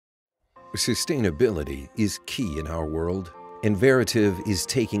Sustainability is key in our world, and Veritiv is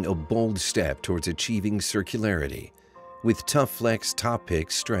taking a bold step towards achieving circularity with TUFflex Top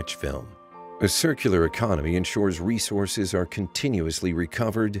Picks stretch film. A circular economy ensures resources are continuously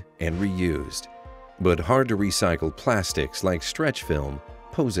recovered and reused. But hard-to-recycle plastics like stretch film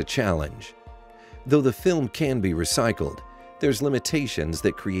pose a challenge. Though the film can be recycled, there's limitations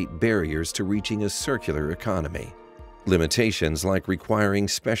that create barriers to reaching a circular economy. Limitations like requiring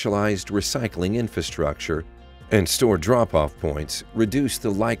specialized recycling infrastructure and store drop-off points reduce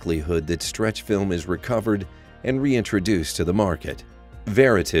the likelihood that stretch film is recovered and reintroduced to the market.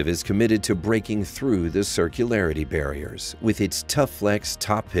 Veritiv is committed to breaking through the circularity barriers with its TUFflex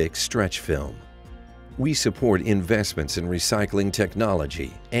Top Picks stretch film. We support investments in recycling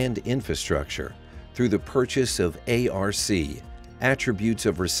technology and infrastructure through the purchase of ARC, Attributes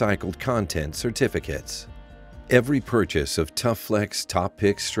of Recycled Content certificates. Every purchase of TUFflex Top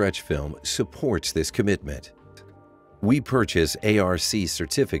Picks stretch film supports this commitment. We purchase ARC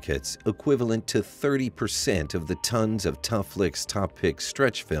certificates equivalent to 30% of the tons of TUFflex Top Picks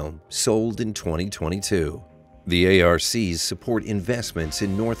stretch film sold in 2022. The ARCs support investments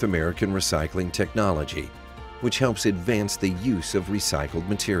in North American recycling technology, which helps advance the use of recycled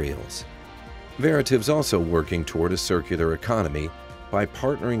materials. Veritiv's also working toward a circular economy by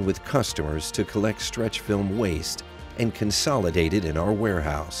partnering with customers to collect stretch film waste and consolidate it in our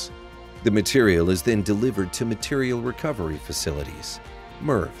warehouse. The material is then delivered to material recovery facilities,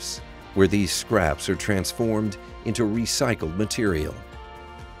 MRFs, where these scraps are transformed into recycled material.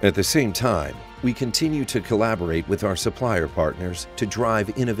 At the same time, we continue to collaborate with our supplier partners to drive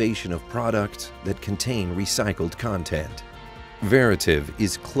innovation of products that contain recycled content. Veritiv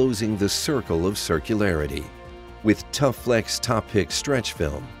is closing the circle of circularity. With TUFflex Top Picks stretch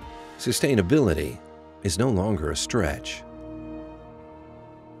film, sustainability is no longer a stretch.